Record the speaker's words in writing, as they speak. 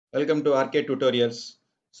Welcome to RK Tutorials,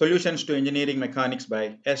 Solutions to Engineering Mechanics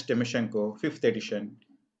by S. Timoshenko, 5th edition.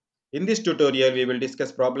 In this tutorial, we will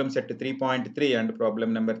discuss problem set 3.3 and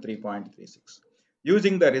problem number 3.36.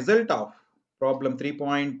 Using the result of problem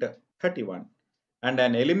 3.31 and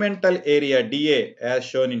an elemental area dA as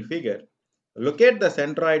shown in figure, locate the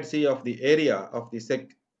centroid C of the area of the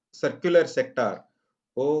circular sector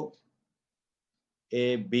OAB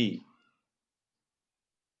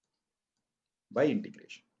by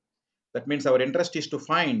integration. That means our interest is to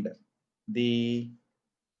find the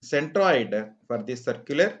centroid for this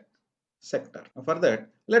circular sector. For that,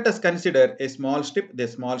 let us consider a small strip. The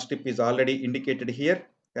small strip is already indicated here.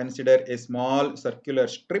 Consider a small circular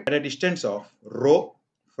strip at a distance of rho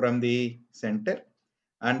from the center,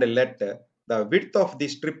 and let the width of the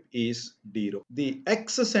strip is d rho. The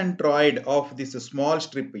x-centroid of this small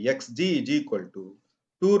strip xg is equal to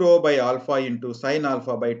 2 rho by alpha into sine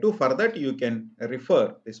alpha by 2. For that, you can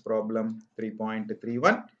refer this problem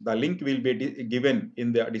 3.31. The link will be given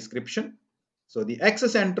in the description. So the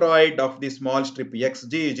x-centroid of the small strip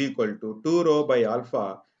xg is equal to 2 rho by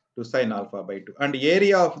alpha to sine alpha by 2. And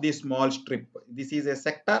area of the small strip, this is a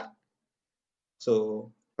sector.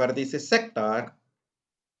 So for this sector,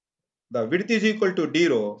 the width is equal to d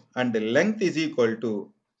rho and the length is equal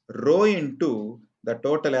to rho into the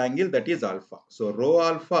total angle, that is alpha. So rho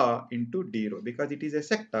alpha into d rho, because it is a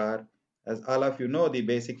sector. As all of you know the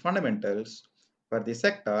basic fundamentals, for the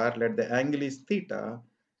sector, let the angle is theta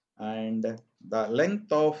and the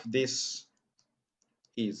length of this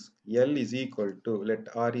is L is equal to,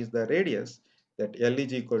 let R is the radius, that L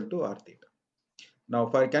is equal to R theta. Now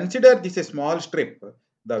for consider this a small strip,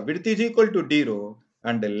 the width is equal to d rho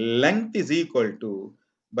and the length is equal to,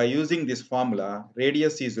 by using this formula,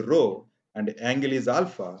 radius is rho and angle is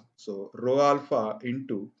alpha. So rho alpha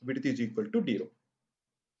into width is equal to d rho.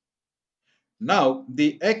 Now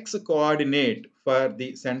the x coordinate for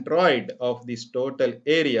the centroid of this total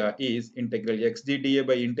area is integral xd dA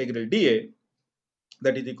by integral dA,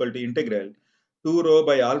 that is equal to integral 2 rho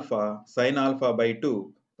by alpha sine alpha by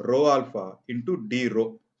 2 rho alpha into d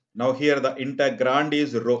rho. Now here the integrand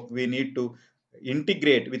is rho. We need to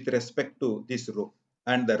integrate with respect to this rho.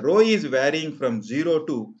 And the rho is varying from 0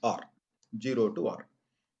 to r. 0 to r.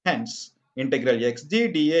 Hence, integral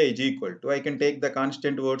xg dA is equal to, I can take the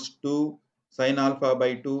constant words 2 sine alpha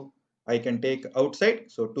by 2. I can take outside.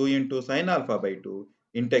 So 2 into sine alpha by 2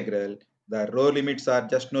 integral. The rho limits are,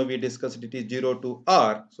 just now we discussed, it is 0 to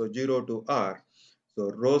r. So 0 to r. So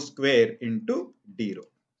rho square into d rho.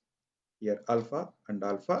 Here alpha and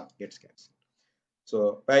alpha gets cancelled.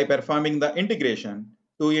 So by performing the integration,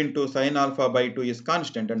 2 into sine alpha by 2 is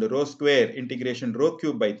constant and rho square integration rho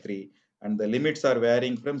cube by 3, and the limits are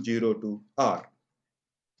varying from 0 to r.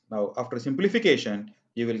 Now after simplification,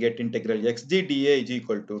 you will get integral xg dA is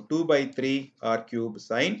equal to 2 by 3 r cube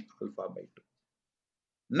sine alpha by 2.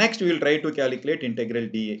 Next we will try to calculate integral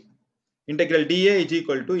dA. Integral dA is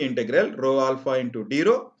equal to integral rho alpha into d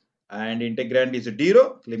rho, and integrand is d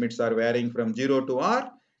rho. Limits are varying from 0 to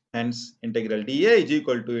r. Hence, integral dA is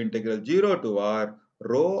equal to integral 0 to r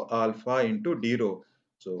rho alpha into d rho.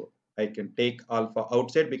 So, I can take alpha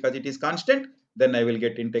outside because it is constant. Then I will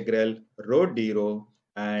get integral rho d rho,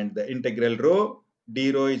 and the integral rho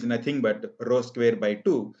d rho is nothing but rho square by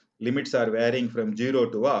 2. Limits are varying from 0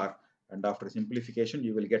 to r, and after simplification,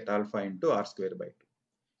 you will get alpha into r square by 2.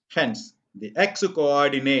 Hence, the x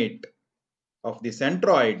coordinate of the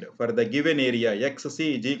centroid for the given area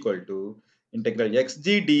xc is equal to integral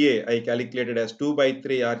xg dA, I calculated as 2 by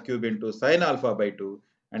 3 r cube into sine alpha by 2,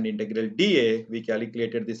 and integral dA, we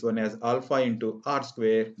calculated this one as alpha into r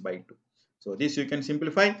square by 2. So this you can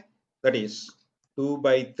simplify, that is 2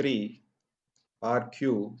 by 3 r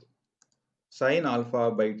cube sine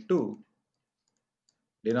alpha by 2.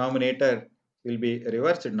 Denominator will be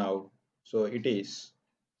reversed now. So it is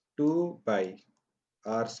 2 by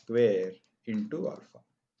r square into alpha.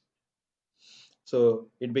 So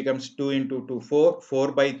it becomes 2 into 2, 4,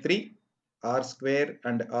 4 by 3, r square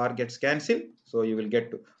and r gets cancelled. So you will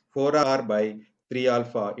get to 4r by 3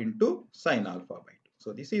 alpha into sine alpha by 2.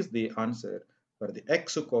 So this is the answer for the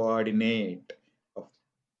x coordinate of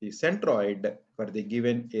the centroid for the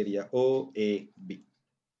given area OAB.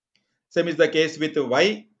 Same is the case with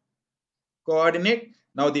y coordinate.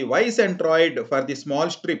 Now the y centroid for the small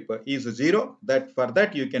strip is 0. That for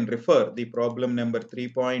that you can refer the problem number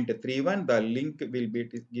 3.31. The link will be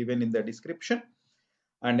given in the description.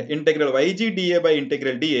 And integral yg dA by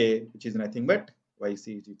integral dA, which is nothing but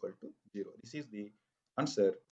yc is equal to 0. This is the answer